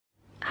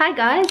Hi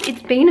guys,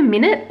 it's been a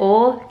minute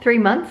or 3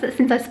 months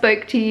since I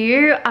spoke to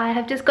you. I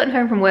have just gotten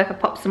home from work. I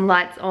popped some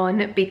lights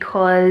on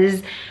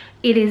because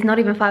it is not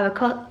even 5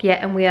 o'clock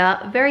yet and we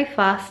are very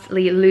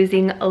fastly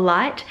losing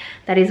light.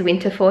 That is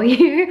winter for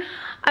you.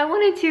 I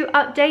wanted to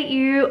update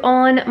you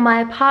on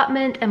my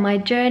apartment and my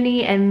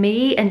journey and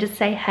me and just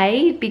say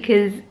hey,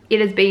 because it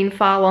has been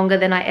far longer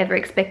than I ever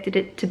expected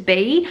it to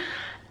be.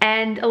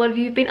 And a lot of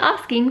you have been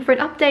asking for an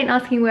update and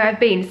asking where I've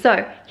been.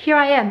 So here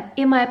I am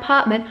in my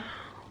apartment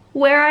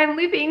where I'm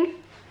living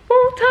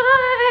full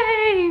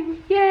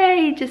time.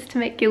 Yay, just to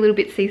make you a little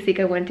bit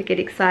seasick, I wanted to get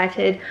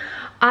excited.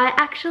 I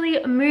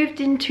actually moved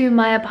into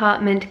my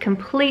apartment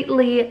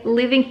completely,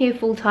 living here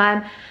full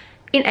time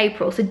in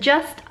April. So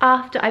just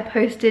after I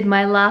posted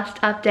my last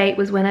update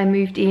was when I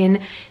moved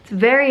in. It's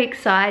very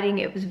exciting.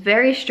 It was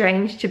very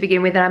strange to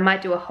begin with, and I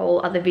might do a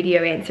whole other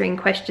video answering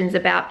questions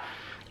about,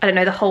 I don't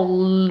know, the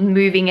whole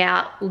moving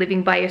out,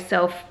 living by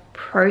yourself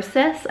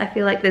process. I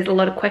feel like there's a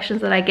lot of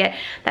questions that I get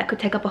that could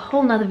take up a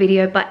whole nother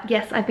video, but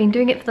yes, I've been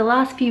doing it for the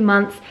last few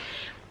months.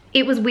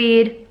 It was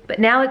weird, but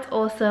now it's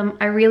awesome.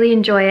 I really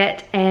enjoy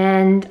it,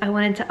 and I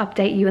wanted to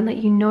update you and let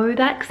you know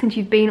that since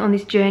you've been on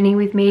this journey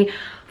with me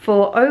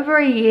for over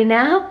a year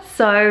now.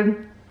 So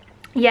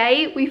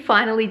yay, we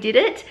finally did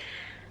it.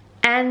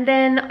 And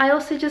then I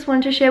also just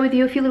wanted to share with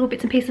you a few little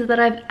bits and pieces that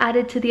I've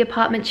added to the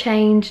apartment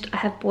changed. I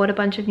have bought a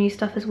bunch of new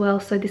stuff as well,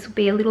 so this will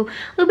be a little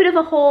bit of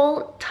a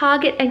haul.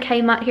 Target and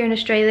Kmart here in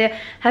Australia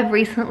have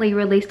recently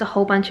released a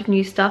whole bunch of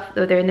new stuff,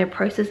 though they're in their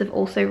process of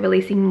also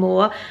releasing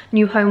more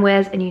new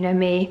homewares, and you know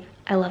me,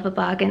 I love a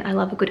bargain, I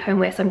love a good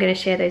homeware, so I'm going to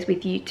share those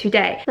with you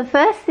today. The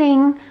first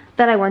thing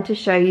that I want to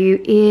show you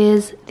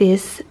is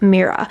this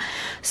mirror.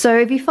 So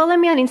if you follow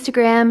me on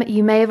Instagram,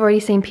 you may have already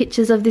seen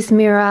pictures of this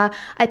mirror.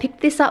 I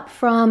picked this up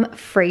from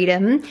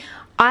Freedom.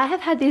 I have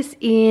had this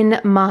in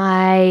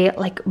my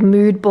like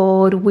mood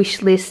board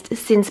wish list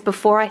since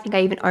before I think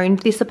I even owned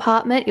this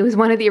apartment. It was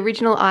one of the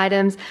original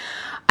items.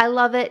 I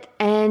love it,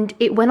 and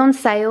it went on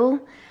sale.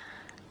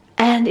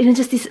 And in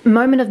just this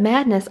moment of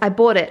madness, I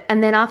bought it.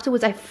 And then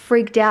afterwards, I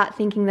freaked out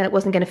thinking that it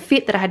wasn't going to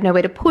fit, that I had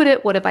nowhere to put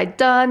it. What have I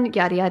done?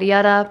 Yada, yada,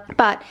 yada.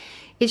 But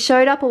it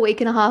showed up a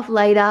week and a half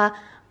later.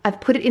 I've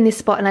put it in this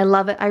spot and I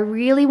love it. I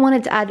really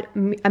wanted to add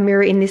a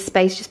mirror in this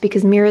space just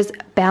because mirrors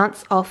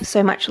bounce off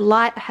so much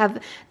light. I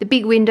have the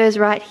big windows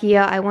right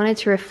here. I wanted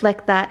to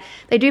reflect that.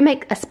 They do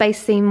make a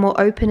space seem more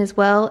open as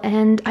well.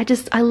 And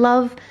I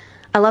love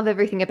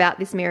everything about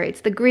this mirror.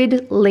 It's the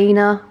grid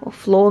leaner or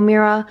floor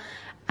mirror.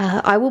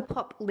 I will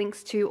pop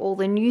links to all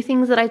the new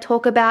things that I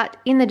talk about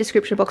in the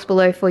description box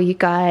below for you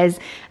guys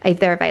if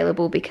they're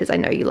available, because I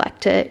know you like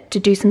to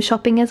do some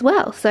shopping as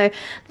well. So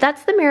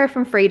that's the mirror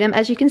from Freedom.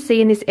 As you can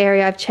see in this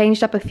area, I've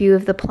changed up a few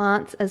of the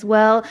plants as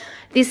well.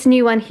 This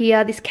new one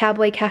here, this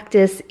cowboy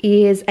cactus,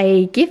 is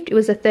a gift. It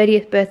was a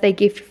 30th birthday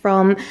gift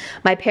from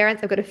my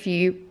parents. I've got a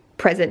few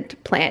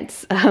present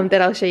plants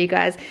that I'll show you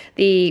guys.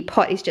 The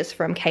pot is just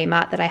from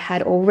Kmart that I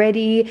had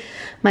already.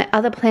 My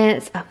other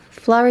plants are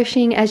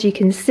flourishing, as you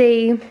can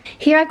see.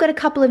 Here I've got a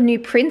couple of new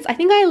prints. I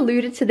think I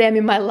alluded to them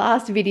in my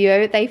last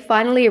video. They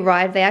finally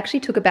arrived. They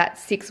actually took about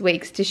 6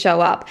 weeks to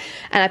show up,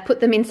 and I put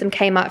them in some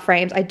Kmart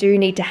frames. I do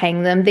need to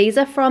hang them. These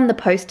are from the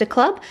Poster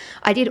Club.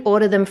 I did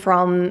order them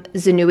from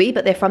Zanui,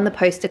 but they're from the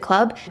Poster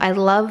Club. I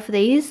love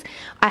these.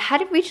 I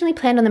had originally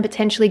planned on them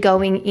potentially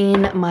going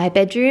in my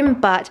bedroom,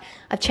 but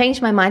I've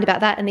changed my mind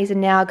about that, and these are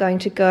now going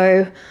to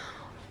go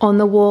on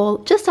the wall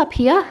just up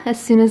here as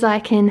soon as I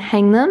can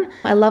hang them.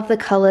 I love the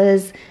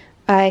colors.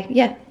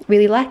 I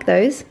really like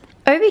those.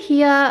 Over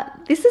here,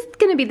 this is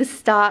going to be the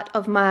start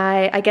of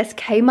my, I guess,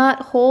 Kmart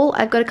haul.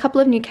 I've got a couple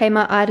of new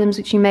Kmart items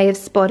which you may have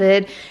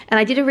spotted, and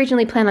I did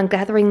originally plan on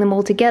gathering them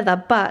all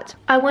together, but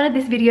I wanted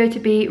this video to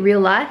be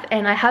real life,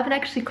 and I haven't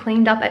actually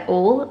cleaned up at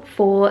all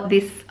for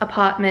this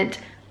apartment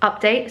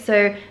update.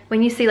 So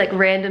when you see like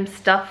random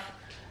stuff,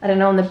 I don't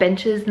know, on the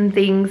benches and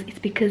things, it's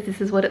because this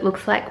is what it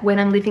looks like when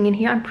I'm living in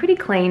here. I'm pretty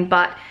clean,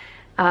 but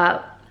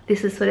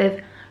this is sort of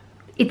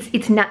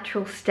its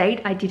natural state.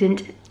 I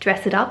didn't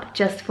dress it up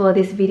just for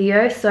this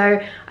video,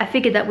 so I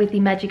figured that with the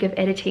magic of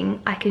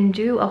editing, I can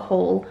do a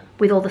haul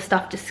with all the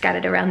stuff just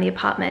scattered around the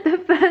apartment. The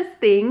first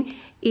thing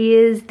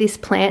is this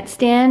plant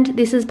stand.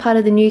 This is part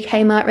of the new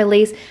Kmart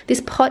release.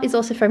 This pot is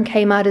also from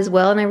Kmart as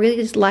well, and I really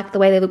just like the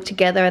way they look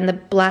together, and the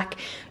black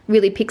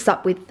really picks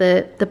up with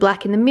the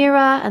black in the mirror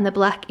and the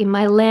black in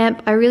my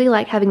lamp. I really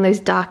like having those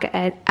darker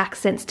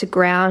accents to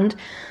ground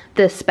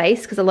the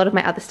space, because a lot of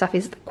my other stuff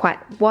is quite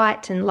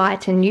white and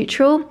light and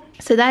neutral.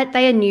 So that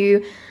they are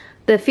new.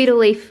 The fiddle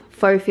leaf,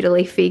 faux fiddle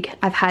leaf fig,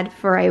 I've had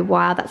for a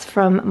while. That's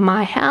from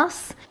my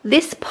house.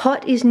 This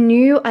pot is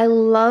new. I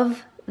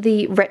love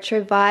the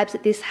retro vibes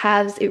that this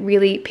has. It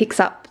really picks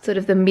up sort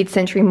of the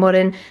mid-century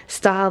modern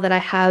style that I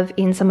have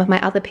in some of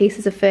my other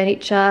pieces of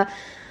furniture.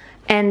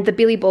 And the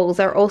Billy Balls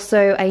are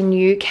also a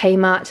new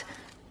Kmart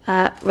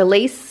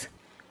release.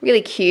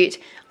 Really cute.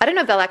 I don't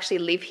know if they'll actually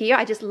live here.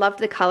 I just loved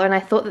the color, and I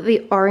thought that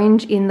the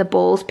orange in the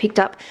balls picked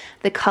up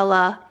the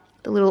color,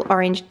 the little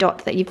orange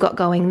dot that you've got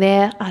going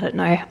there. I don't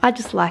know. I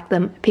just like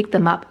them, picked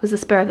them up. It was a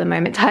spur of the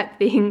moment type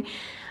thing.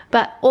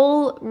 but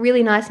all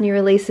really nice new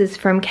releases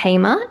from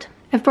Kmart.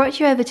 I've brought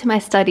you over to my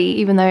study,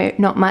 even though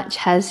not much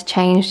has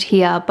changed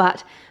here,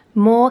 but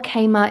more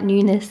Kmart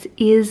newness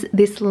is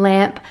this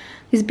lamp.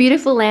 This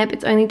beautiful lamp,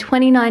 it's only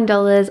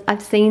 $29.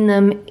 I've seen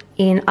them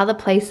in other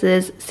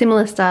places,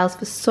 similar styles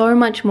for so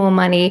much more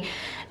money.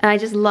 And I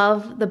just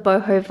love the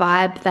boho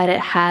vibe that it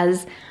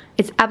has.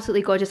 It's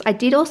absolutely gorgeous. I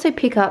did also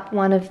pick up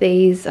one of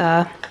these,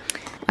 I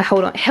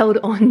held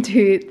on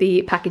to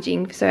the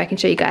packaging so I can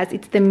show you guys.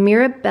 It's the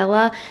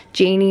Mirabella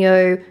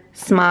Genio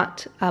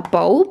Smart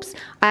bulbs.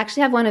 I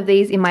actually have one of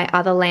these in my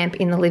other lamp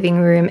in the living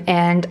room,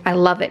 and I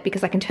love it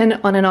because I can turn it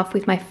on and off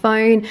with my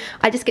phone.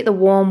 I just get the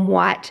warm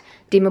white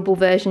dimmable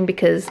version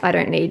because I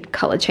don't need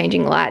color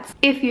changing lights.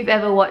 If you've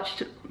ever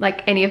watched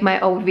like any of my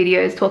old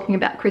videos talking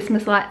about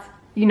Christmas lights,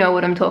 you know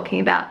what I'm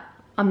talking about.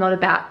 I'm not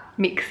about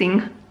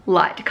mixing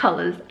light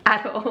colors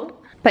at all.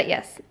 But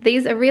yes,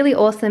 these are really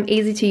awesome,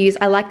 easy to use.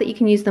 I like that you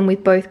can use them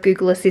with both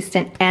Google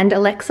Assistant and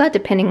Alexa,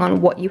 depending on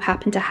what you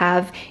happen to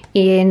have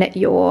in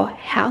your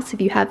house,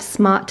 if you have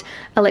smart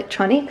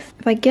electronics.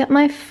 If I get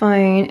my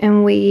phone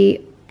and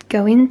we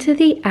go into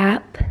the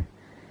app,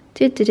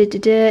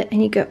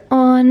 and you go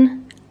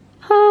on,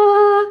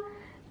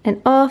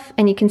 and off,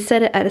 and you can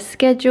set it at a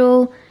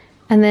schedule.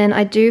 And then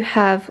I do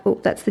have, oh,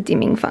 that's the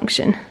dimming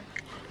function.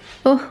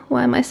 Oh,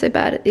 why am I so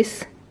bad at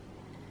this?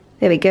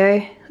 There we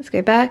go, let's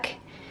go back.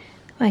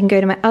 I can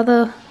go to my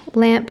other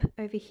lamp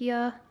over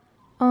here,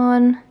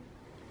 on,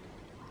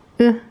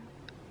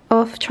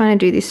 off. Trying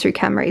to do this through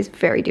camera is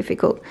very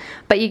difficult,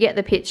 but you get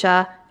the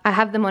picture. I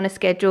have them on a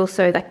schedule,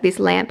 so like this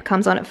lamp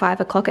comes on at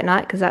 5 o'clock at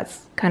night because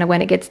that's kind of when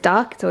it gets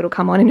dark, so it'll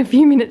come on in a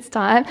few minutes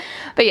time.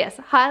 But yes,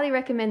 highly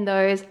recommend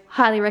those,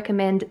 highly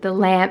recommend the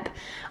lamp.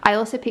 I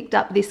also picked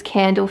up this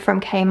candle from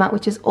Kmart,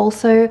 which is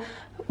also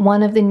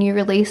one of the new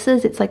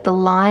releases. It's like the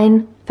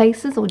line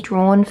faces or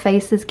drawn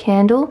faces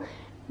candle.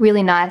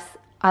 Really nice.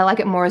 I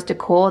like it more as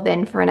decor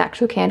than for an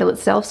actual candle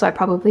itself, so I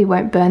probably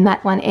won't burn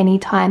that one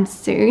anytime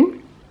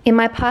soon. In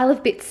my pile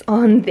of bits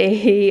on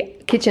the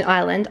kitchen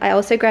island, I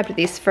also grabbed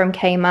this from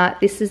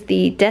Kmart. This is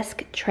the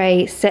desk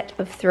tray set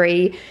of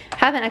 3.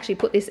 Haven't actually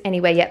put this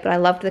anywhere yet, but I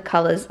loved the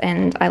colors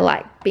and I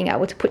like being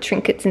able to put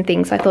trinkets and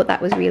things, so I thought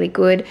that was really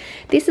good.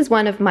 This is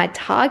one of my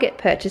Target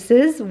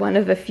purchases, one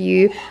of a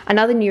few.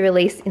 Another new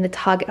release in the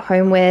Target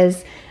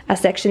Homewares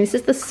section. This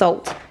is the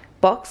salt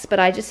box, but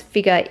I just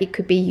figure it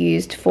could be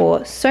used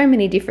for so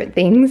many different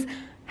things.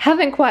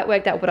 Haven't quite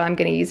worked out what I'm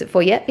going to use it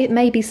for yet. It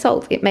may be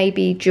salt, it may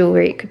be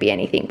jewelry, it could be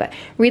anything, but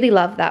really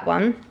love that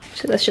one.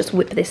 So let's just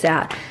whip this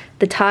out.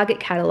 The Target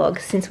catalog,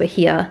 since we're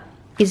here,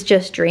 is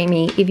just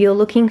dreamy. If you're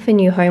looking for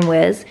new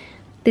homewares,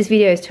 this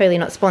video is totally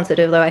not sponsored,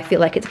 although I feel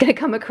like it's going to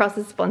come across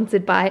as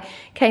sponsored by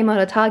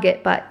Kmart or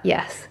Target, but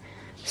yes,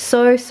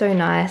 so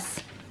nice,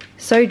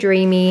 so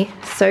dreamy,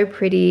 so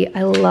pretty.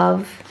 I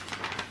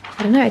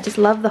don't know, I just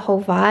love the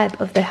whole vibe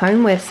of the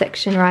homeware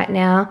section right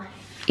now.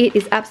 It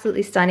is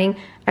absolutely stunning.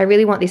 I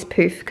really want this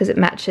poof because it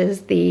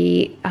matches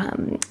the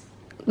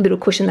little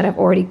cushion that I've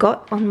already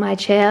got on my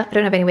chair. I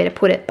don't have anywhere to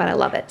put it, but I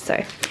love it.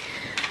 So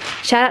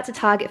shout out to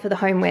Target for the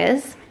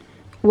homewares.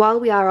 While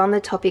we are on the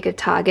topic of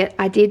Target,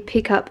 I did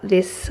pick up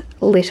this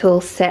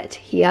little set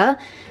here.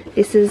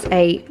 This is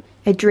a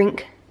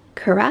drink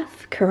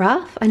carafe.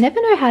 I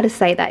never know how to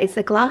say that. It's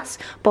a glass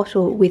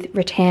bottle with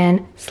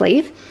rattan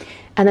sleeve.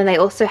 And then they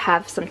also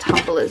have some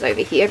tumblers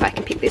over here, if I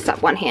can pick this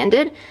up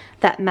one-handed,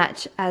 that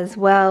match as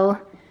well.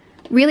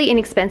 Really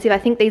inexpensive. I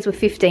think these were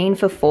 $15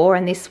 for 4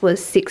 and this was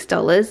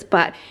 $6,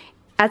 but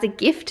as a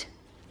gift,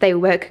 they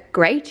work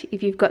great.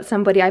 If you've got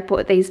somebody, I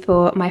bought these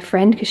for my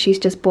friend because she's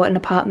just bought an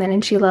apartment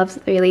and she loves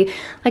really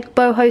like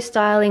boho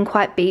styling,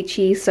 quite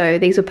beachy, so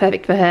these were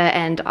perfect for her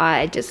and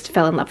I just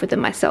fell in love with them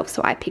myself,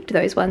 so I picked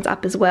those ones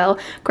up as well.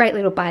 Great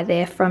little buy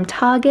there from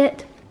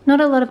Target. Not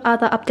a lot of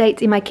other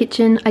updates in my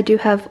kitchen. I do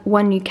have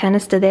one new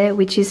canister there,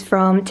 which is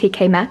from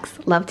TK Maxx.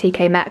 Love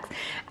TK Maxx.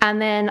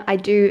 And then I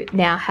do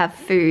now have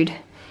food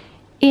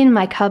in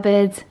my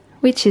cupboards,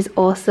 which is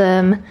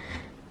awesome.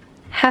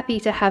 Happy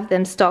to have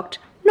them stocked.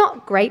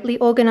 Not greatly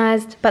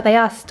organized, but they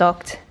are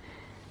stocked.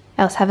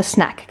 I also have a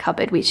snack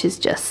cupboard, which is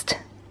just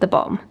the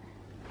bomb.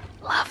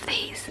 Love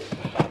these.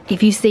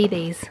 If you see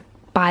these,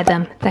 buy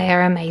them. They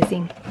are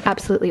amazing.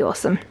 Absolutely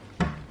awesome.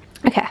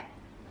 Okay,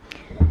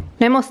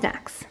 no more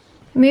snacks.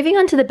 Moving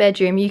on to the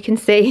bedroom, you can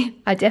see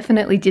I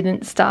definitely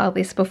didn't style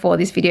this before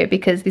this video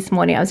because this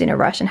morning I was in a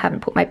rush and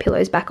haven't put my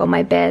pillows back on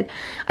my bed.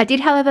 I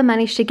did, however,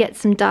 manage to get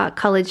some dark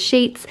coloured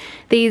sheets.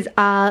 These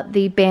are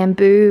the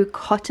bamboo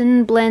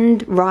cotton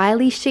blend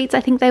Riley sheets,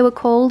 I think they were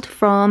called,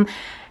 from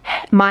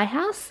My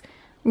House.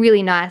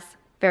 Really nice,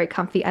 very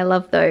comfy. I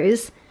love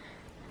those.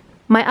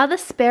 My other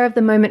spare of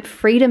the moment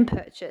freedom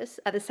purchase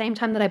at the same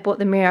time that I bought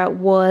the mirror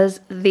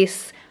was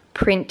this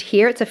print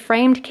here. It's a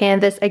framed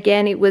canvas.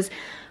 Again, it was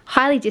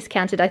highly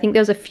discounted. I think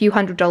there was a few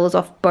 $100s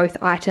off both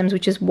items,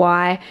 which is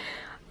why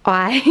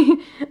I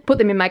put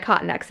them in my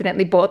cart and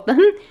accidentally bought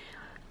them.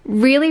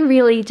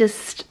 Really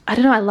just, I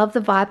don't know, I love the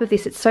vibe of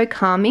this. It's so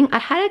calming. I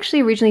had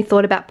actually originally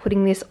thought about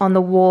putting this on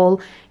the wall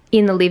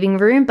in the living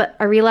room, but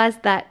I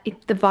realized that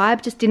the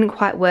vibe just didn't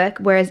quite work,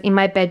 whereas in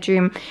my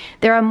bedroom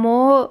there are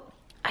more,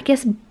 I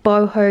guess,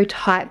 boho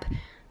type,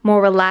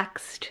 more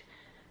relaxed,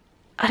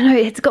 I don't know,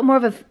 it's got more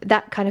of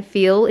that kind of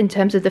feel in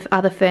terms of the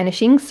other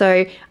furnishings,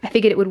 so I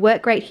figured it would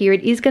work great here.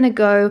 It is going to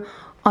go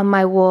on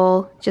my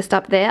wall just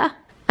up there.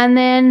 And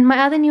then my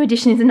other new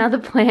addition is another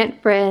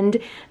plant friend.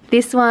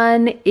 This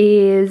one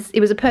it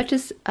was a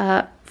purchase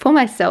from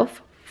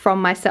myself, for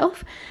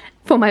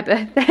my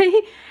birthday.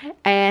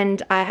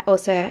 And I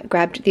also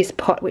grabbed this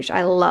pot, which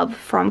I love,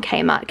 from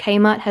Kmart.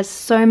 Kmart has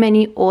so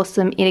many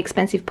awesome,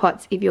 inexpensive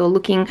pots. If you're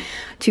looking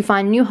to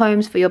find new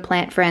homes for your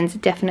plant friends,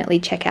 definitely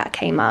check out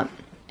Kmart.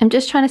 I'm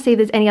just trying to see if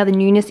there's any other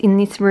newness in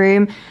this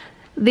room.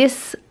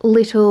 This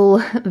little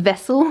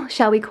vessel,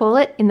 shall we call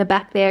it, in the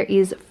back there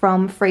is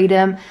from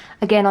Freedom,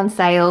 again on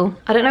sale.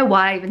 I don't know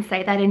why I even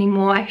say that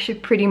anymore. I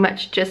should pretty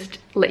much just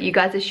let you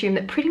guys assume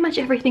that pretty much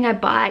everything I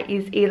buy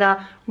is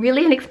either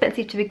really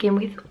inexpensive to begin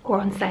with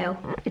or on sale.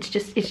 It's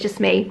just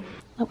me.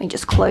 Let me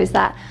just close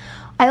that.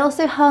 I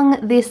also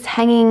hung this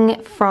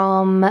hanging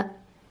from,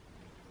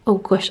 oh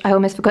gosh, I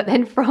almost forgot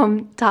then,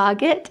 from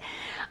Target.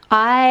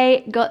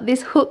 I got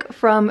this hook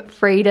from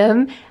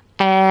Freedom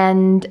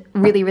and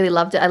really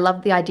loved it. I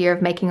love the idea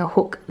of making a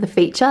hook the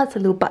feature. It's a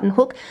little button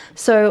hook.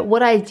 So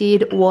what I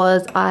did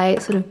was I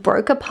sort of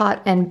broke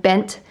apart and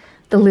bent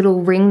the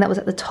little ring that was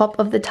at the top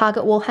of the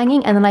Target wall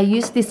hanging, and then I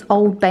used this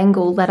old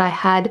bangle that I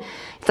had.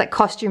 It's like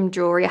costume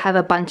jewelry. I have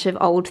a bunch of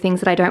old things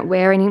that I don't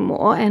wear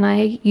anymore, and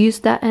I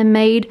used that and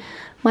made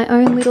my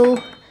own little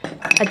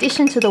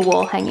addition to the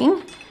wall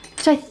hanging,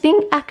 which I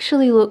think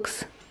actually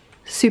looks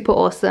super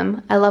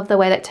awesome. I love the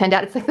way that turned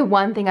out. It's like the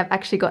one thing I've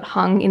actually got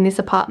hung in this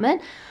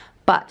apartment,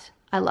 but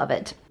I love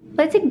it.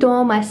 Let's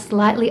ignore my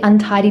slightly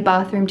untidy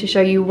bathroom to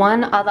show you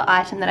one other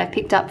item that I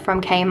picked up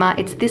from Kmart.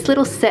 It's this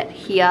little set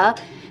here.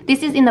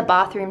 This is in the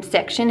bathroom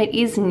section. It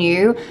is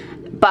new,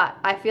 but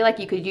I feel like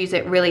you could use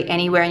it really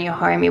anywhere in your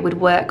home. It would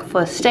work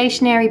for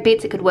stationery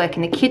bits, it could work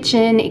in the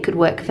kitchen, it could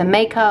work for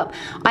makeup.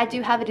 I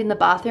do have it in the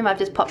bathroom. I've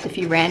just popped a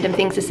few random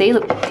things to see.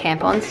 Look,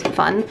 tampons,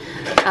 fun.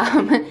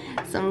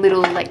 Some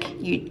little, like,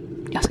 I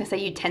was gonna say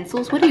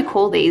utensils. What do you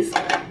call these?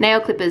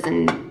 Nail clippers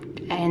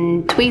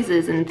and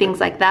tweezers and things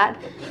like that.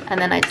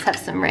 And then I just have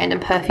some random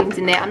perfumes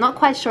in there. I'm not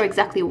quite sure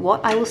exactly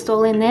what I will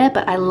store in there,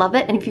 but I love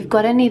it. And if you've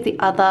got any of the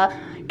other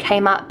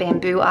Kmart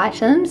bamboo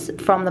items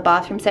from the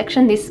bathroom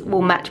section, this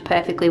will match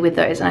perfectly with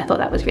those, and I thought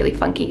that was really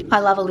funky. I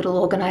love a little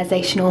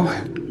organizational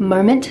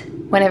moment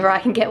whenever I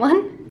can get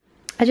one.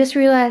 I just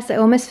realized I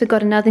almost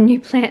forgot another new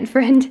plant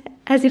friend,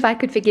 as if I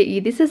could forget you.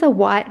 This is a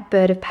white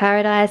bird of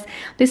paradise.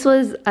 This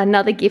was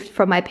another gift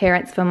from my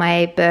parents for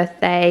my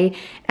birthday,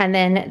 and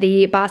then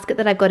the basket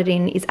that I've got it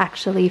in is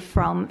actually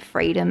from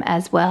Freedom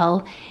as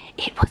well.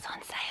 It was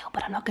on sale,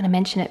 but I'm not going to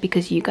mention it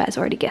because you guys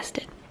already guessed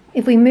it.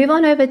 If we move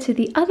on over to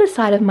the other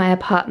side of my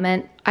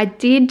apartment, I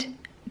did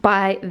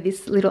buy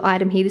this little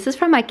item here. This is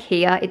from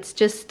IKEA. It's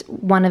just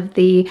one of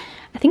the,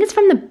 I think it's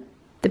from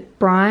the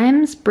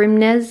Brims.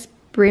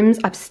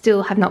 I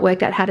still have not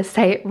worked out how to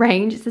say it,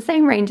 range. It's the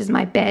same range as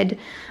my bed.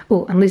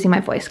 Oh, I'm losing my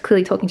voice,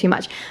 clearly talking too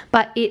much.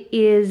 But it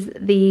is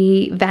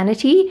the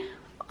vanity.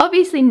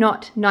 Obviously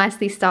not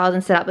nicely styled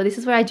and set up, but this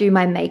is where I do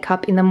my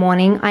makeup in the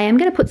morning. I am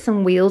going to put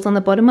some wheels on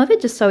the bottom of it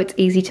just so it's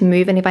easy to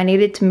move, and if I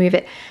needed to move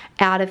it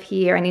out of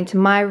here and into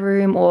my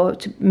room, or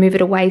to move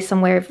it away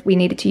somewhere if we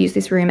needed to use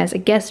this room as a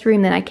guest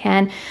room, then I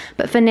can.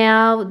 But for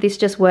now, this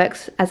just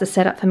works as a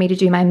setup for me to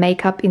do my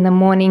makeup in the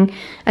morning.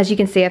 As you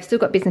can see, I've still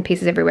got bits and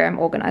pieces everywhere. I'm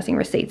organizing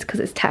receipts because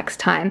it's tax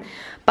time.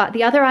 But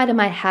the other item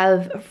I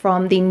have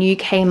from the new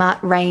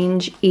Kmart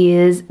range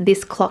is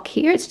this clock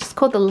here. It's just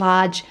called the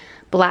large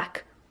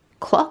black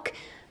clock.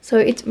 So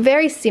it's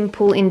very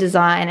simple in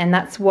design, and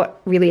that's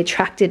what really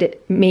attracted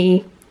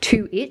me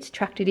to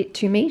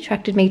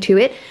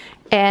it.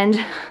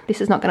 And this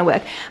is not going to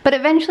work, but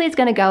eventually it's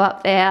going to go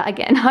up there.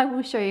 Again, I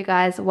will show you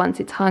guys once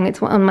it's hung.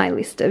 It's on my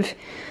list of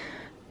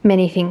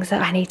many things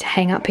that I need to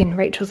hang up in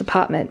Rachel's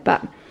apartment,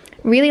 but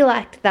really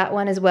liked that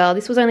one as well.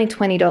 This was only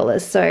 $20,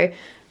 so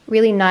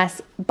really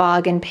nice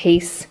bargain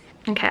piece.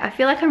 Okay, I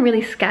feel like I'm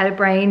really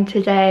scatterbrained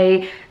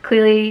today.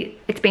 Clearly,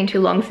 it's been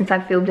too long since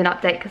I've filmed an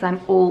update because I'm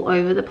all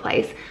over the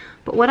place.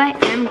 But what I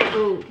am,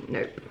 oh,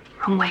 nope,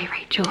 wrong way,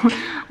 Rachel.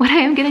 What I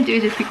am gonna do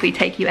is just quickly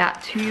take you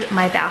out to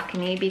my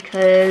balcony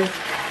because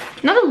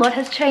not a lot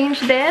has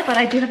changed there, but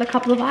I do have a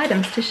couple of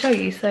items to show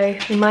you. So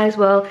we might as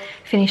well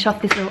finish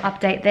off this little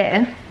update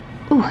there.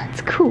 Oh,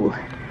 it's cool.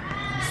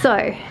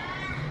 So,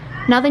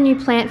 another new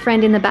plant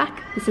friend in the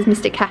back. This is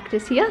Mr.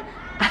 Cactus here.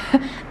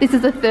 This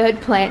is a third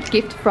plant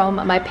gift from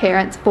my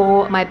parents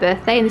for my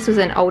birthday, and this was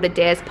an older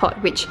Dares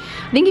pot, which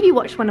I think if you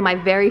watched one of my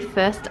very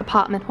first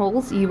apartment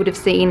hauls, you would have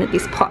seen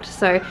this pot.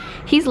 So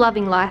he's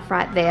loving life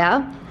right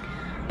there.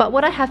 But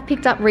what I have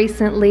picked up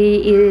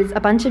recently is a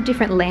bunch of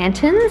different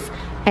lanterns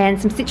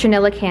and some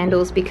citronella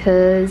candles,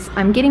 because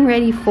I'm getting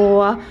ready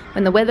for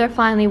when the weather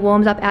finally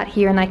warms up out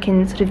here and I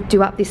can sort of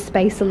do up this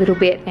space a little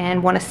bit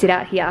and want to sit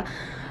out here.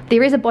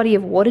 There is a body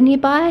of water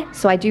nearby,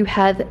 so I do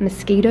have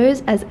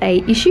mosquitoes as a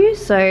issue,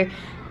 so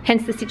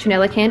hence the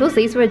citronella candles.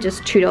 These were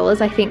just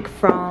 $2 I think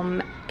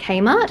from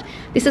KMART.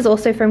 This is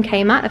also from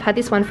KMART. I've had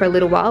this one for a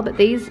little while, but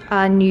these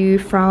are new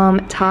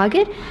from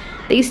Target.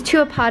 These two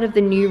are part of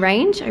the new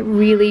range. I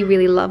really,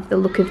 really love the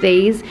look of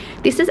these.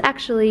 This is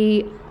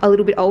actually a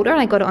little bit older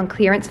and I got it on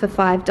clearance for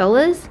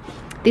 $5.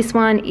 This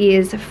one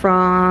is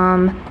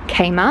from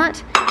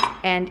KMART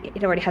and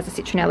it already has a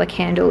citronella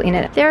candle in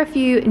it. There are a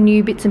few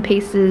new bits and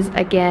pieces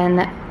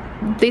again.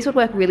 These would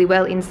work really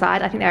well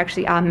inside. I think they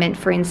actually are meant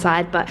for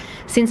inside, but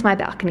since my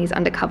balcony is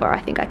undercover, I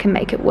think I can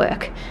make it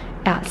work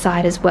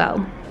outside as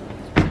well.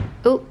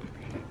 Oh,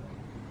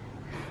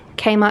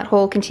 KMART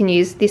haul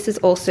continues. This is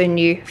also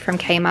new from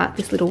KMART,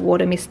 this little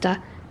water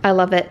mister. I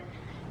love it.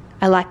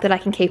 I like that I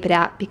can keep it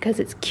out because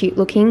it's cute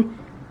looking,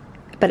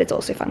 but it's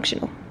also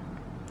functional.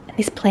 And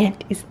this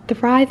plant is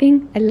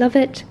thriving. I love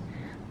it.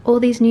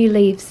 All these new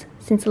leaves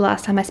since the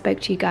last time I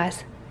spoke to you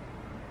guys.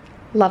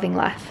 Loving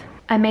life.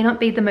 I may not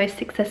be the most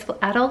successful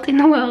adult in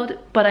the world,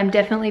 but I'm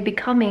definitely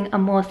becoming a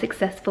more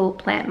successful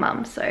plant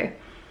mum, so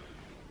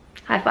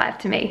high five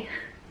to me.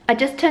 I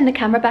just turned the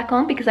camera back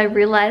on because I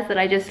realized that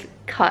I just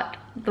cut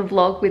the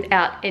vlog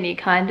without any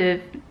kind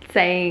of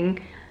saying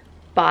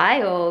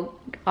bye or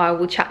I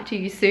will chat to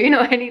you soon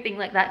or anything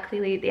like that.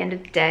 Clearly at the end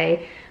of the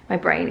day, my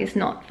brain is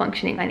not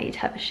functioning. I need to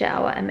have a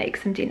shower and make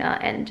some dinner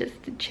and just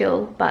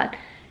chill, but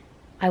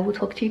I will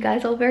talk to you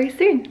guys all very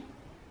soon.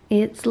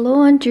 It's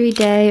laundry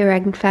day, or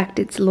in fact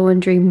it's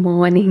laundry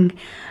morning.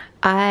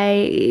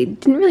 I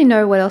didn't really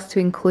know what else to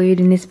include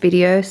in this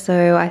video,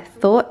 so I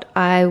thought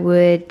I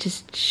would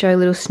just show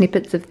little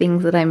snippets of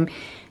things that I'm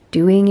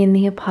doing in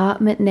the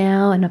apartment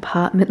now, and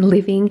apartment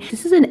living.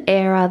 This is an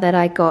era that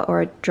I got,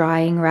 or a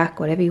drying rack,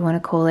 whatever you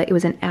want to call it. It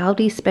was an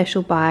Aldi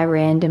special buy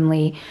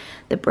randomly.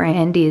 The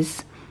brand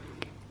is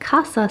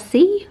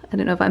Carafe. I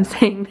don't know if I'm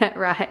saying that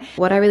right.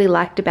 What I really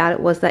liked about it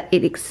was that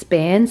it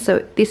expands.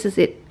 So this is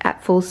it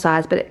at full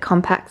size, but it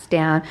compacts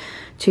down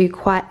to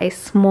quite a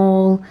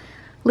small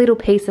little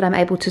piece that I'm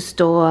able to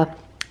store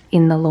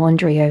in the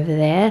laundry over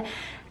there.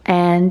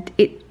 And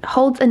it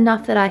holds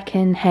enough that I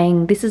can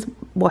hang, this is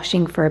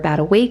washing for about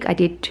a week. I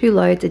did 2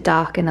 loads, a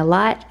dark and a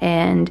light,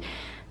 and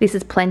this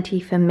is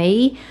plenty for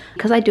me.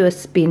 Because I do a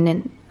spin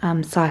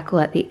and cycle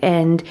at the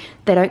end,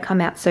 they don't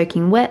come out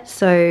soaking wet,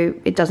 so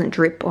it doesn't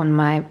drip on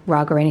my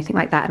rug or anything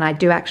like that. And I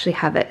do actually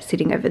have it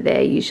sitting over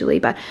there usually,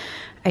 but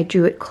I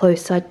drew it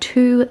closer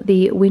to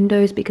the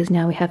windows because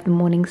now we have the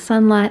morning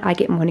sunlight. I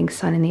get morning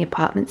sun in the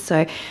apartment,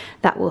 so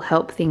that will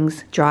help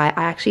things dry.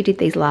 I actually did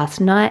these last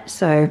night,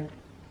 so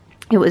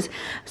it was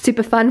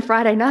super fun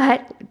Friday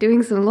night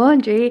doing some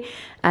laundry,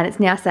 and it's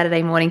now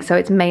Saturday morning, so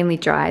it's mainly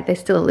dry. They're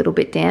still a little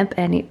bit damp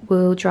and it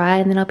will dry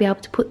and then I'll be able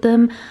to put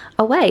them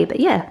away.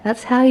 But yeah,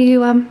 that's how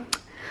you,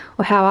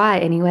 or how I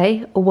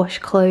anyway, wash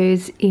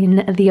clothes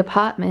in the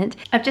apartment.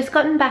 I've just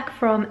gotten back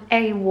from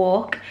a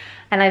walk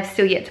and I've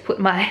still yet to put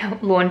my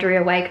laundry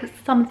away because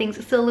some things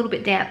are still a little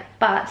bit damp,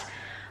 but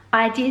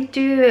I did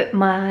do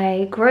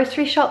my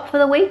grocery shop for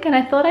the week and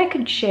I thought I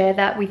could share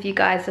that with you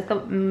guys. I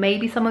thought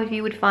maybe some of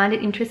you would find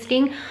it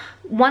interesting.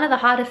 One of the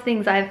hardest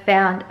things I've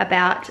found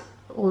about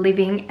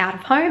living out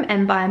of home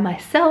and by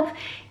myself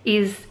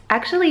is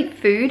actually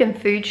food and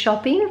food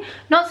shopping.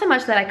 Not so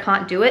much that I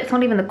can't do it, it's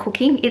not even the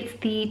cooking, it's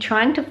the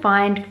trying to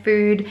find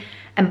food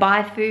and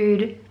buy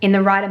food in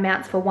the right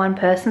amounts for one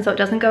person so it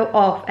doesn't go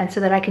off, and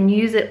so that I can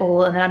use it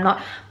all and that I'm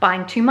not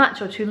buying too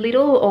much or too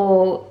little,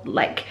 or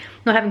like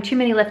not having too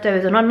many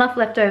leftovers or not enough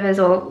leftovers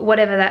or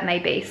whatever that may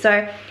be.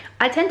 So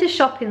I tend to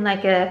shop in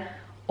like a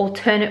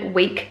alternate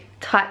week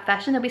type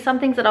fashion. There'll be some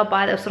things that I'll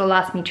buy that'll sort of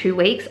last me 2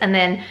 weeks and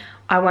then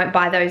I won't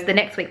buy those the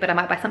next week, but I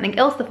might buy something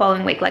else the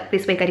following week. Like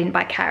this week I didn't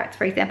buy carrots,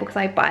 for example, because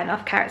I buy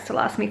enough carrots to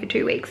last me for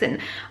 2 weeks and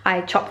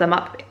I chop them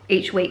up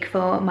each week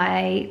for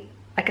my,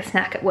 like a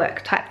snack at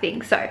work type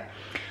thing. So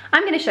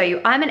I'm going to show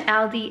you. I'm an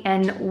Aldi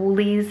and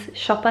Woolies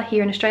shopper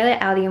here in Australia,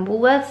 Aldi and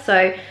Woolworths.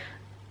 So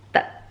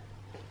that,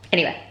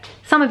 anyway,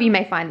 some of you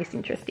may find this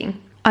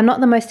interesting. I'm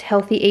not the most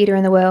healthy eater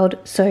in the world,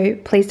 so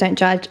please don't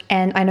judge.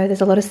 And I know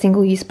there's a lot of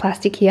single-use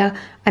plastic here.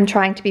 I'm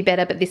trying to be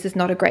better, but this is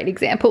not a great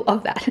example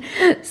of that.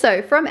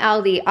 So from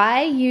Aldi,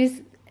 I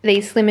use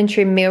these Slim and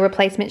Trim meal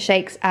replacement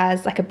shakes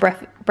as like a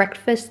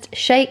breakfast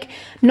shake.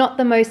 Not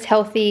the most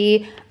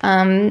healthy,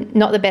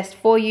 not the best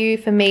for you.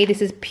 For me,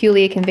 this is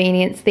purely a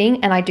convenience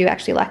thing, and I do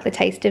actually like the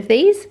taste of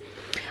these.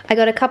 I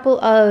got a couple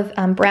of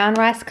brown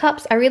rice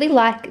cups. I really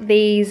like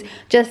these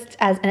just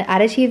as an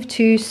additive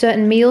to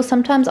certain meals.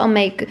 Sometimes I'll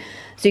make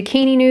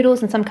zucchini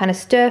noodles and some kind of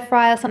stir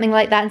fry or something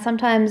like that. And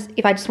sometimes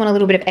if I just want a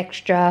little bit of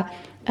extra,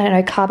 I don't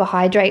know,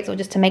 carbohydrates or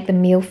just to make the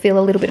meal feel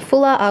a little bit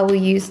fuller, I will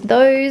use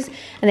those.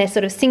 And they're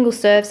sort of single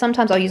serve.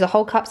 Sometimes I'll use a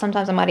whole cup.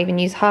 Sometimes I might even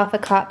use half a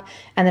cup.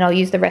 And then I'll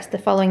use the rest the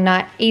following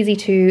night. Easy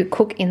to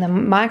cook in the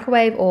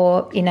microwave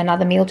or in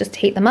another meal just to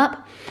heat them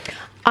up.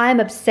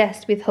 I'm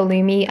obsessed with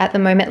halloumi at the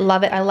moment.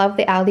 Love it. I love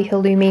the Aldi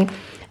halloumi.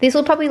 This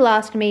will probably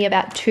last me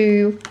about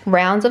 2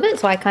 rounds of it.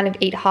 So I kind of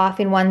eat half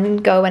in one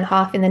go and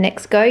half in the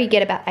next go. You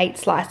get about 8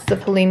 slices of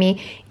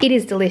halloumi. It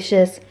is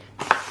delicious.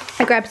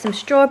 I grabbed some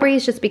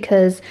strawberries just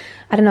because,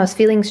 I don't know, I was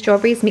feeling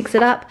strawberries, mix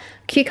it up.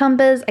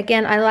 Cucumbers,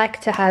 again, I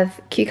like to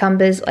have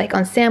cucumbers like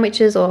on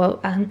sandwiches or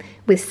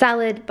with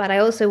salad, but I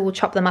also will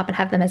chop them up and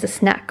have them as a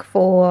snack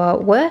for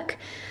work.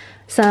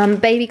 Some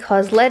baby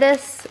cos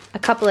lettuce, a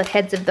couple of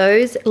heads of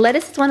those.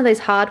 Lettuce is one of those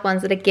hard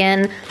ones that,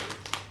 again,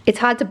 it's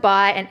hard to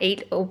buy and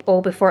eat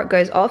all before it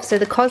goes off. So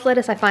the cos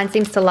lettuce I find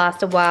seems to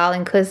last a while,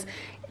 and because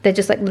they're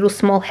just like little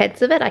small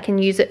heads of it, I can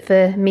use it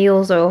for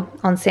meals or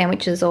on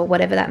sandwiches or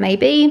whatever that may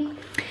be.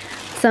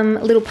 Some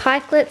little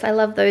pikelets, I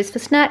love those for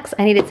snacks.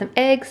 I needed some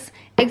eggs.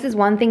 Eggs is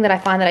one thing that I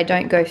find that I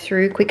don't go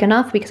through quick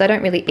enough because I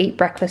don't really eat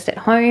breakfast at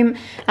home.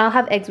 I'll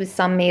have eggs with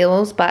some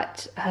meals,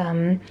 but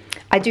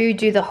I do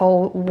the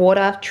whole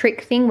water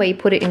trick thing where you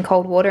put it in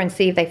cold water and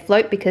see if they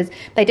float, because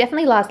they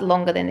definitely last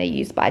longer than their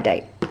use by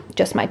date.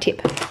 Just my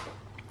tip.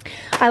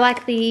 I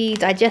like the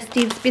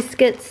digestives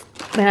biscuits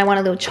when I want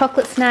a little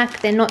chocolate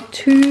snack. They're not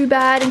too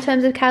bad in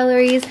terms of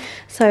calories,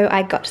 so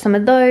I got some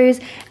of those.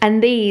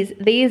 And these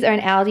are an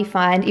Aldi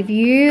find. If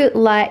you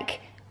like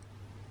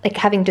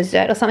having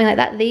dessert or something like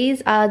that,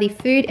 these are the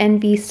Food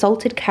Envy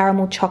salted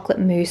caramel chocolate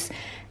mousse.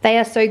 They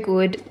are so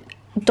good.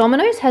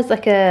 Domino's has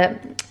like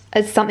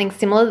something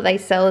similar that they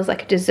sell as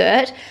like a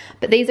dessert,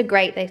 but these are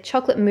great. They're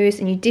chocolate mousse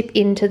and you dip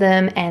into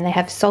them, and they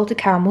have salted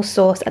caramel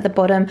sauce at the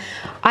bottom.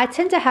 I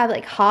tend to have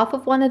like half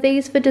of one of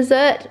these for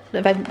dessert.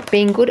 If I'm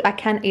being good, I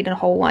can eat a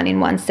whole one in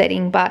one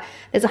setting, but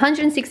there's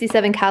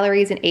 167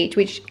 calories in each,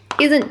 which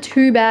isn't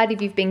too bad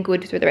if you've been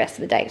good through the rest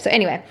of the day. So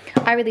anyway,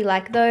 I really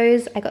like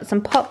those. I got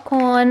some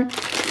popcorn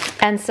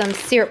and some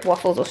syrup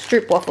waffles or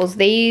stroop waffles.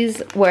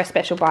 These were a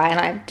special buy and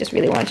I just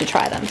really wanted to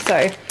try them.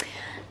 So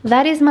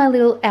that is my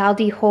little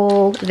Aldi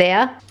haul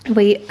there.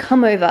 We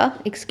come over,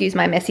 excuse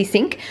my messy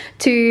sink,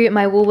 to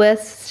my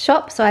Woolworths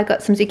shop. So I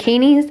got some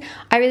zucchinis.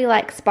 I really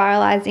like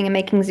spiralizing and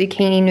making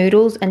zucchini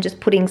noodles and just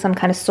putting some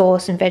kind of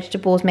sauce and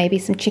vegetables, maybe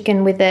some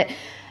chicken with it.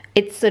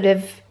 It's sort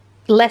of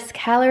less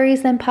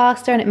calories than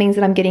pasta, and it means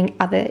that I'm getting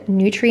other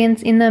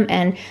nutrients in them,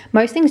 and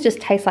most things just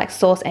taste like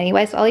sauce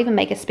anyway. So I'll even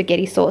make a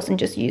spaghetti sauce and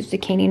just use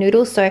zucchini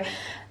noodles. So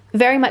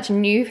very much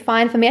new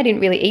find for me. I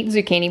didn't really eat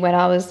zucchini when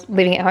I was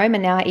living at home,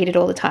 and now I eat it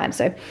all the time.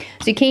 So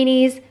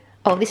zucchinis.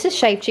 Oh, this is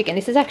shaved chicken.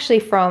 This is actually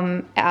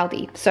from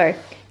Aldi. So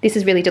this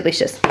is really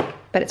delicious,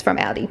 but it's from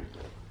Aldi.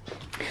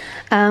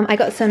 I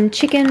got some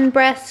chicken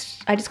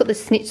breast. I just got the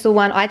schnitzel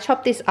one. I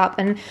chopped this up,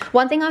 and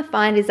one thing I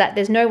find is that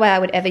there's no way I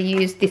would ever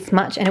use this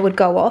much and it would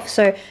go off.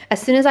 So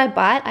as soon as I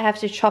buy it, I have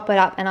to chop it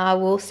up and I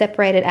will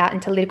separate it out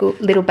into little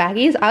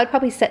baggies. I would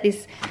probably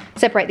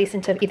separate this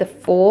into either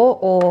 4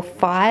 or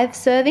 5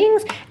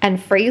 servings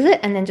and freeze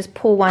it, and then just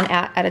pull one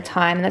out at a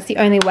time. And that's the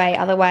only way.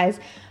 Otherwise,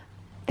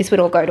 this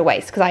would all go to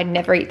waste because I'd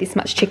never eat this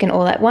much chicken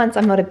all at once.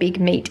 I'm not a big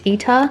meat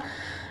eater.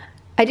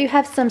 I do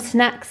have some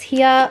snacks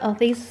here. Oh,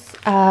 these,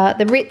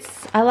 the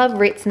Ritz. I love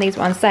Ritz, and these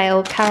were on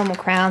sale. Caramel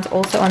Crowns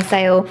also on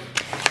sale.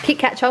 Kit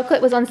Kat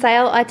chocolate was on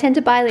sale. I tend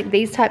to buy like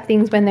these type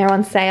things when they're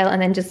on sale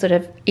and then just sort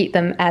of eat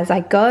them as I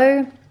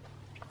go.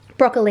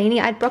 Broccolini.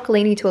 I add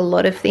broccolini to a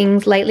lot of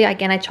things lately.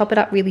 Again, I chop it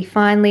up really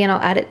finely and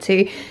I'll add it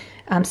to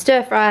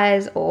stir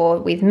fries or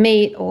with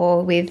meat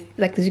or with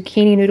like the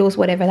zucchini noodles,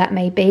 whatever that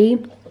may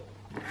be.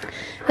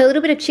 A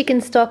little bit of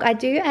chicken stock. I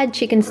do add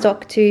chicken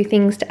stock to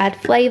things to add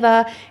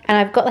flavor, and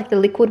I've got like the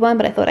liquid one,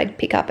 but I thought I'd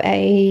pick up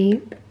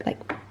a like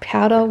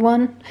powder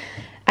one.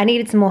 I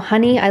needed some more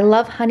honey. I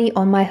love honey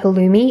on my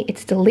halloumi.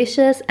 It's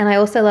delicious, and I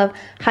also love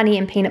honey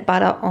and peanut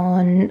butter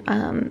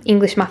on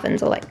English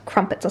muffins or like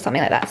crumpets or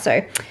something like that.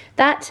 So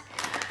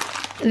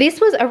this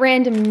was a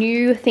random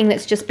new thing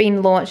that's just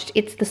been launched.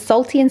 It's the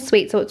salty and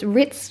sweet, so it's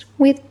Ritz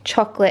with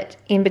chocolate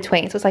in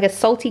between. So it's like a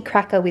salty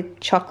cracker with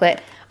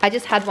chocolate. I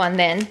just had one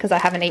then because I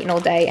haven't eaten all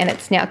day and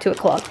it's now 2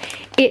 o'clock.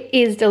 It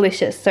is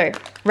delicious, so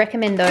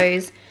recommend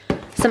those.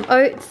 Some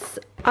oats.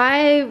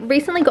 I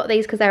recently got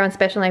these because they're on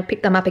special, and I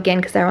picked them up again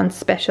because they're on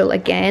special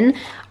again.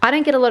 I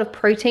don't get a lot of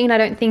protein, I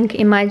don't think,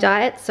 in my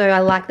diet, so I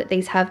like that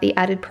these have the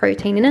added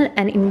protein in it.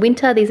 And in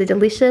winter, these are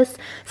delicious.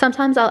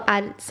 Sometimes I'll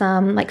add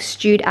some like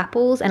stewed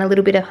apples and a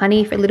little bit of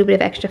honey for a little bit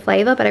of extra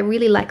flavor, but I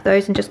really like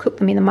those and just cook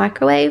them in the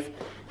microwave.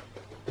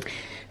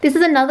 This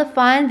is another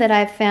find that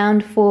I've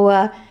found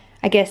for,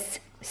 I guess,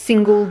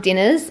 single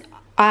dinners.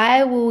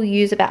 I will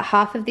use about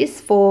half of this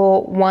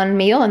for one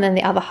meal and then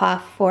the other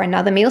half for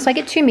another meal. So I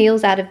get 2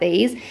 meals out of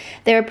these.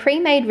 They're a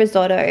pre-made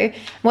risotto.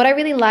 What I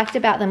really liked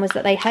about them was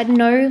that they had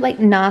no like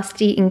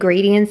nasty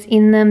ingredients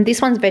in them.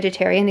 This one's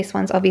vegetarian, this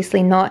one's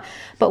obviously not.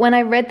 But when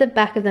I read the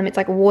back of them, it's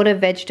like water,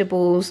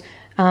 vegetables,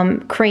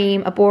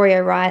 cream,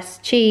 arborio rice,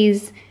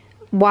 cheese,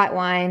 white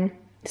wine,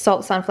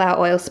 salt, sunflower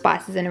oil,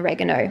 spices, and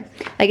oregano.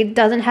 Like, it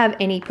doesn't have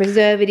any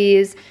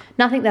preservatives,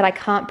 nothing that I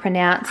can't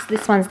pronounce.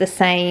 This one's the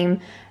same.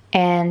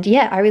 And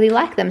yeah, I really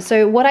like them.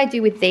 So what I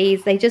do with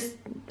these,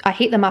 I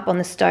heat them up on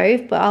the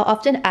stove, but I'll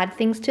often add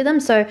things to them.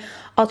 So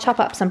I'll chop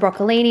up some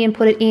broccolini and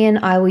put it in.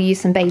 I will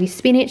use some baby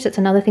spinach. That's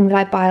another thing that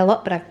I buy a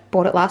lot, but I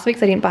bought it last week,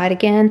 so I didn't buy it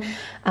again.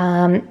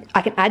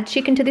 I can add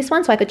chicken to this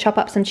one, so I could chop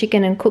up some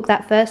chicken and cook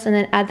that first and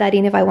then add that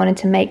in if I wanted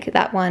to make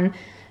that one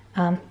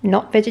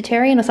not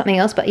vegetarian or something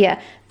else. But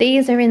yeah,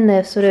 these are in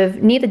the sort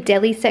of near the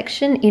deli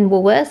section in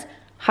Woolworths.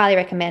 Highly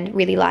recommend,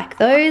 really like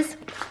those.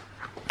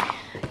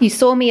 You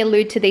saw me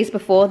allude to these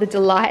before, the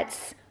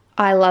Delights.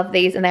 I love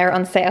these and they were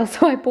on sale,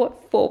 so I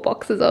bought 4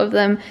 boxes of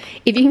them.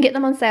 If you can get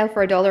them on sale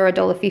for $1 or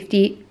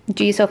 $1.50,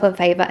 do yourself a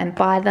favor and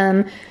buy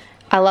them.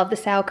 I love the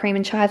sour cream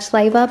and chives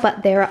flavor,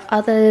 but there are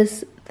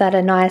others that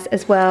are nice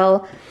as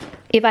well.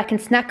 If I can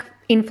snack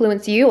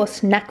influence you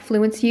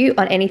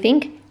on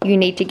anything, you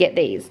need to get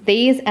these.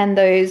 These and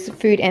those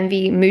Food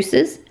Envy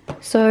mousses,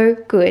 so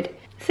good.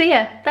 So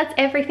yeah, that's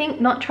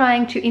everything. Not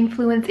trying to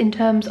influence in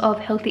terms of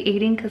healthy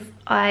eating, because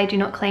I do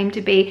not claim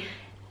to be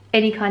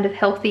any kind of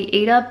healthy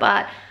eater,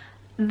 but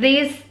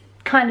these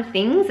kind of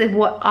things are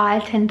what I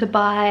tend to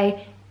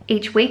buy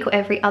each week or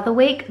every other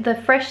week. The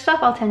fresh stuff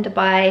I'll tend to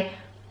buy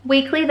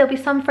weekly. There'll be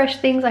some fresh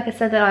things, like I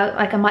said, that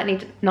I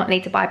might not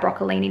need to buy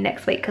broccolini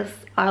next week, because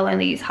I'll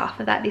only use half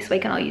of that this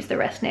week and I'll use the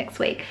rest next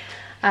week.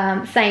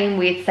 Same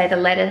with, say, the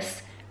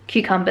lettuce,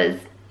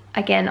 cucumbers.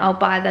 Again, I'll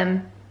buy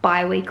them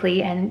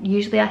bi-weekly and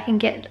usually I can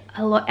get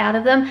a lot out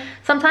of them.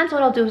 Sometimes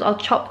what I'll do is I'll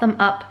chop them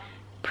up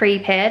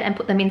pre-paired and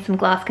put them in some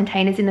glass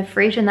containers in the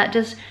fridge, and that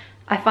just,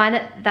 I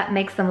find that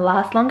makes them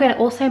last longer, and it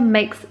also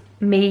makes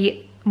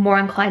me more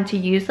inclined to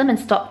use them and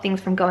stop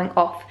things from going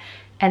off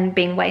and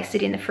being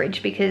wasted in the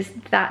fridge, because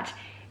that,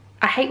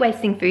 I hate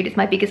wasting food. It's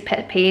my biggest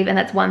pet peeve, and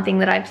that's one thing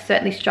that I've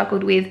certainly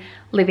struggled with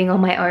living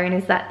on my own,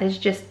 is that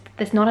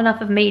there's not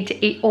enough of me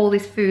to eat all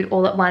this food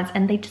all at once,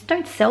 and they just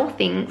don't sell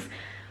things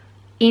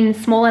in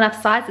small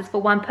enough sizes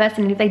for one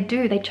person, and if they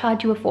do, they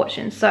charge you a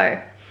fortune. So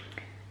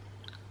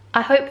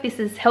I hope this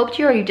has helped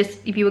you, or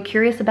if you were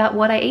curious about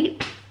what I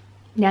eat,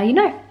 now you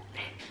know.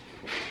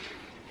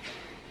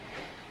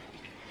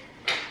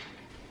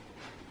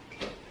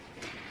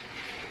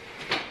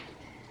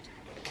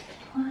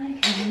 Why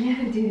can I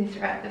never do this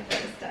right the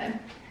first time?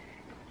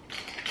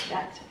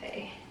 That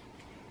way.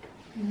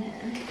 And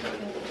then,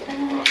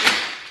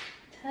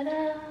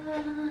 ta-da!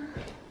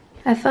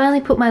 I finally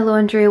put my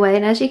laundry away,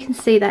 and as you can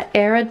see, that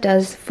error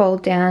does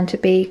fold down to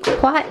be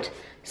quite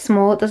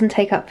small. It doesn't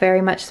take up very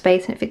much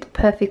space and it fits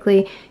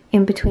perfectly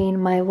in between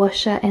my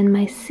washer and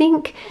my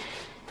sink.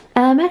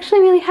 I'm actually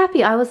really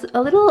happy. I was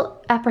a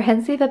little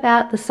apprehensive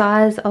about the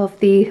size of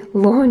the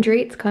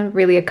laundry. It's kind of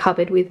really a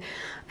cupboard with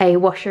a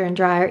washer and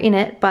dryer in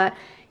it, but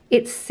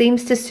it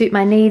seems to suit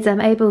my needs.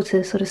 I'm able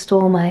to sort of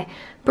store my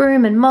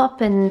broom and mop,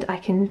 and I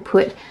can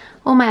put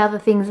all my other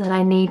things that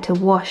I need to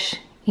wash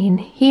in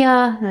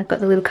here, and I've got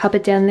the little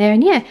cupboard down there,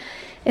 and yeah,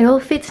 it all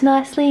fits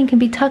nicely and can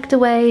be tucked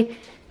away,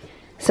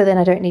 so then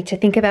I don't need to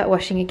think about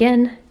washing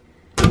again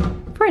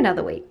for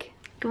another week.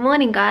 Good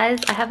morning, guys.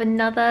 I have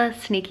another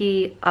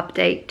sneaky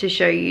update to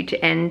show you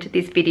to end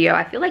this video.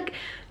 I feel like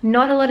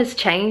not a lot has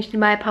changed in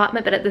my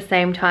apartment, but at the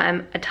same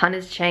time a ton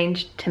has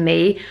changed to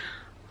me.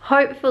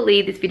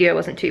 Hopefully this video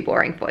wasn't too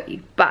boring for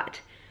you, but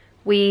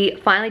we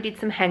finally did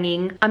some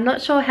hanging. I'm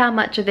not sure how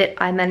much of it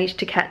I managed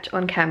to catch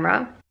on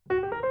camera.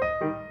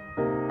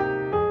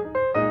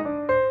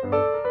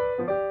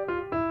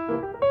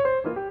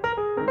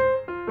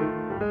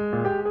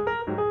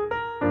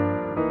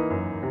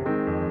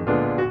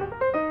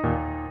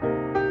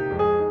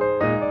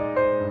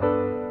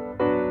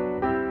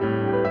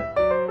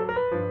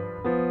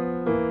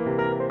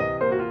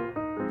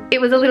 It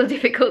was a little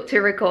difficult to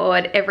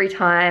record every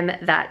time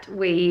that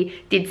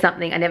we did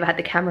something. I never had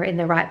the camera in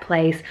the right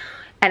place,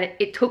 and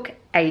it took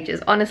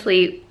ages.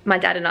 Honestly, my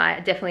dad and I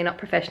are definitely not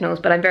professionals,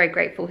 but I'm very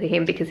grateful to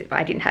him, because if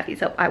I didn't have his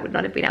help, I would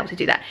not have been able to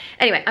do that.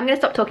 Anyway, I'm gonna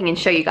stop talking and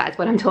show you guys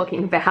what I'm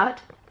talking about.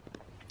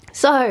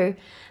 So,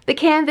 the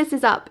canvas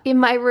is up in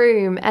my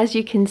room. As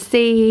you can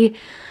see,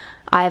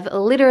 I've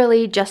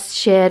literally just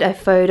shared a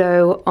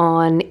photo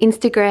on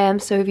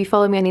Instagram, so if you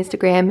follow me on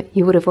Instagram,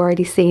 you would have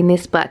already seen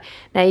this, but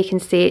now you can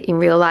see it in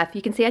real life.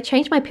 You can see I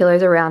change my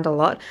pillows around a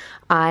lot.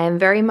 I am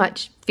very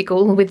much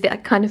fickle with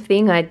that kind of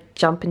thing. I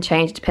jump and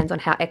change, depends on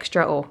how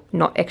extra or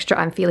not extra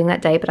I'm feeling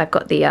that day, but I've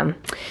got the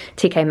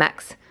TK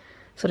Maxx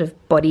sort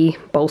of body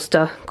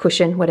bolster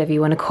cushion, whatever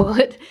you want to call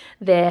it,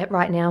 there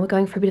right now. We're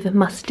going for a bit of a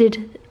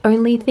mustard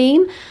only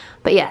theme,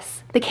 but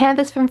yes, the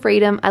canvas from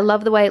Freedom, I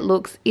love the way it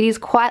looks. It is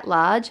quite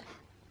large.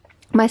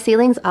 My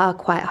ceilings are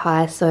quite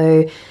high,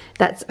 so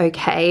that's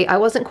okay. I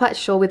wasn't quite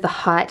sure with the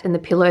height and the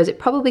pillows. It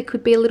probably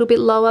could be a little bit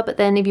lower, but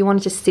then if you want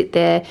to just sit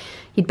there,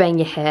 you'd bang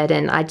your head,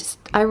 and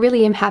I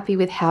really am happy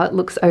with how it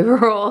looks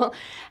overall.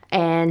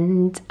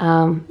 And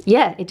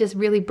yeah, it just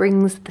really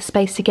brings the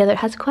space together. It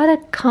has quite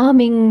a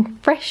calming,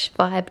 fresh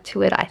vibe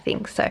to it, I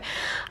think. So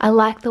I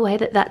like the way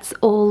that that's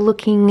all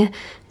looking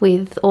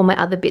with all my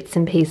other bits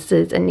and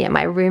pieces. And yeah,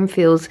 my room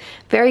feels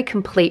very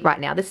complete right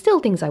now. There's still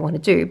things I want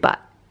to do, but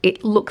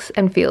it looks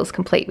and feels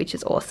complete, which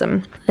is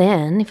awesome.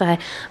 Then if I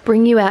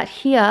bring you out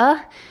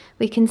here,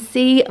 we can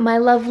see my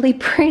lovely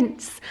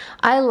prints.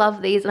 I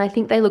love these and I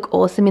think they look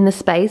awesome in the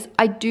space.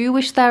 I do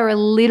wish they were a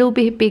little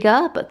bit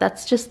bigger, but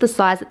that's just the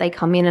size that they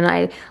come in, and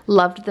I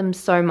loved them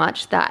so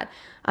much that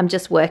I'm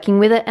just working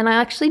with it, and I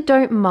actually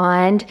don't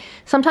mind.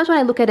 Sometimes when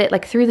I look at it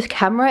like through the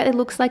camera, it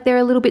looks like they're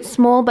a little bit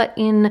small, but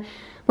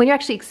when when you're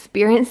actually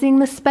experiencing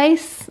the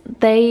space,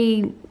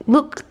 they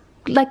look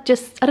like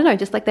just, I don't know,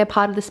 just like they're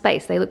part of the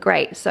space. They look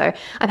great. So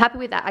I'm happy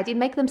with that. I did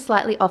make them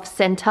slightly off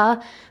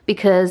center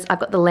because I've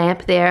got the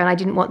lamp there and I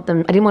didn't want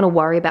to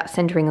worry about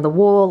centering on the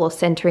wall or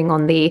centering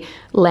on the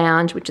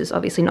lounge, which is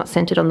obviously not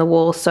centered on the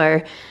wall.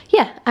 So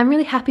yeah, I'm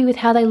really happy with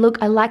how they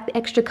look. I like the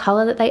extra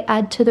color that they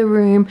add to the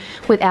room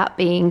without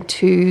being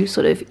too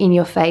sort of in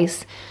your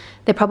face.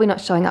 They're probably not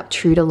showing up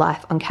true to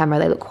life on camera.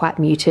 They look quite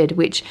muted,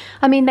 which,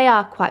 I mean, they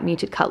are quite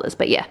muted colors,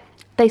 but yeah,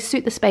 they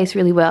suit the space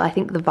really well. I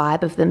think the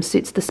vibe of them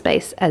suits the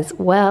space as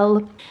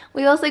well.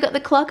 We also got the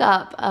clock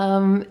up.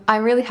 I'm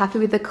really happy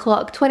with the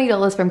clock.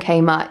 $20 from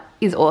Kmart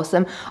is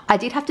awesome. I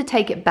did have to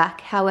take it back,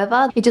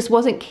 however. It just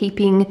wasn't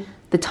keeping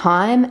the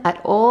time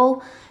at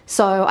all.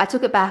 So I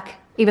took it back,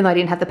 even though I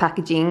didn't have the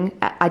packaging.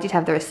 I did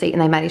have the receipt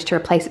and they managed to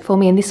replace it for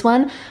me. And this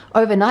one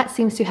overnight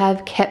seems to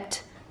have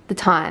kept the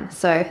time.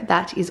 So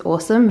that is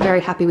awesome. Very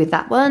happy with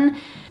that one.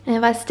 And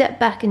if I step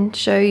back and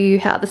show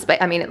you how the space,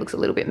 I mean, it looks a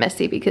little bit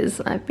messy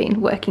because I've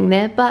been working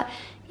there, but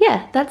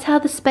yeah, that's how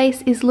the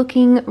space is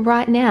looking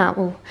right now.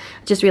 Well,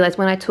 I just realized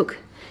when I took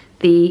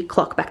the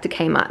clock back to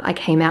Kmart, I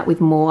came out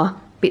with more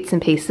bits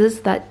and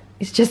pieces. That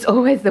is just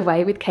always the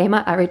way with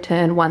Kmart. I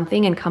return one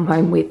thing and come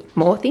home with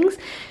more things.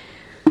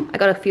 I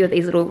got a few of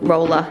these little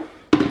roller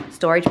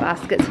storage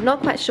baskets. I'm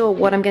not quite sure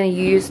what I'm going to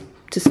use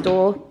to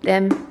store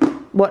them,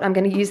 what I'm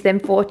going to use them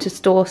for to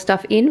store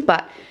stuff in,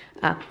 but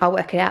I'll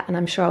work it out and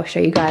I'm sure I'll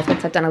show you guys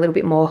once I've done a little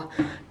bit more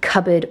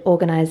cupboard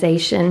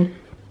organization.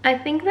 I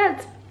think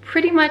that's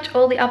pretty much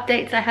all the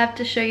updates I have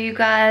to show you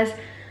guys.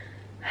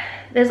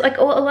 There's like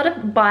a lot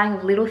of buying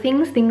of little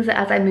things that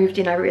as I moved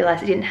in I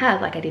realized I didn't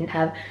have. Like I didn't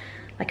have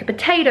like a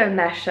potato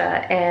masher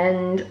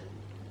and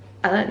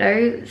I don't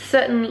know,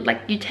 certain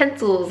like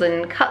utensils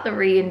and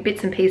cutlery and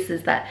bits and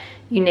pieces that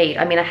you need.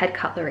 I mean, I had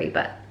cutlery,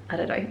 but I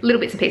don't know, little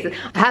bits and pieces.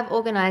 I have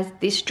organized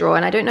this drawer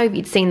and I don't know if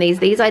you'd seen these.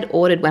 These I'd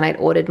ordered when I'd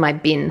ordered my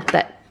bin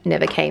that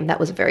never came. That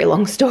was a very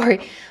long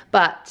story.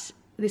 But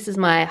this is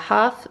my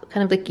half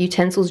kind of like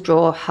utensils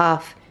drawer,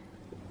 half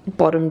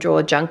bottom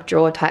drawer, junk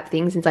drawer type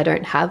thing, since I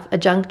don't have a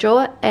junk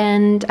drawer,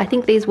 and I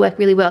think these work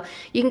really well.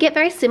 You can get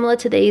very similar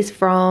to these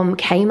from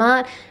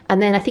Kmart, and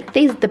then I think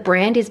the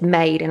brand is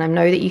Made, and I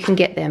know that you can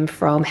get them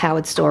from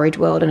Howard Storage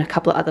World and a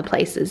couple of other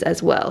places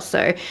as well.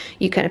 So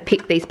you kind of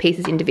pick these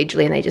pieces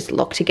individually and they just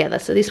lock together.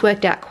 So this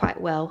worked out quite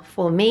well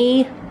for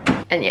me.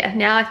 And yeah,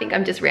 now I think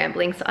I'm just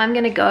rambling, so I'm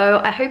gonna go.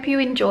 I hope you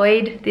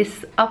enjoyed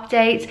this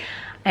update,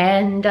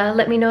 and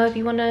let me know if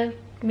you want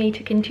me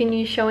to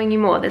continue showing you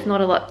more. There's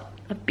not a lot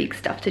of big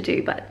stuff to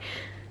do, but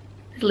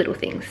there's little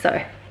things,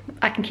 so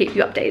I can keep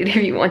you updated if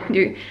you want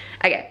to.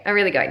 Okay, I'm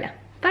really going now.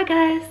 Bye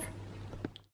guys.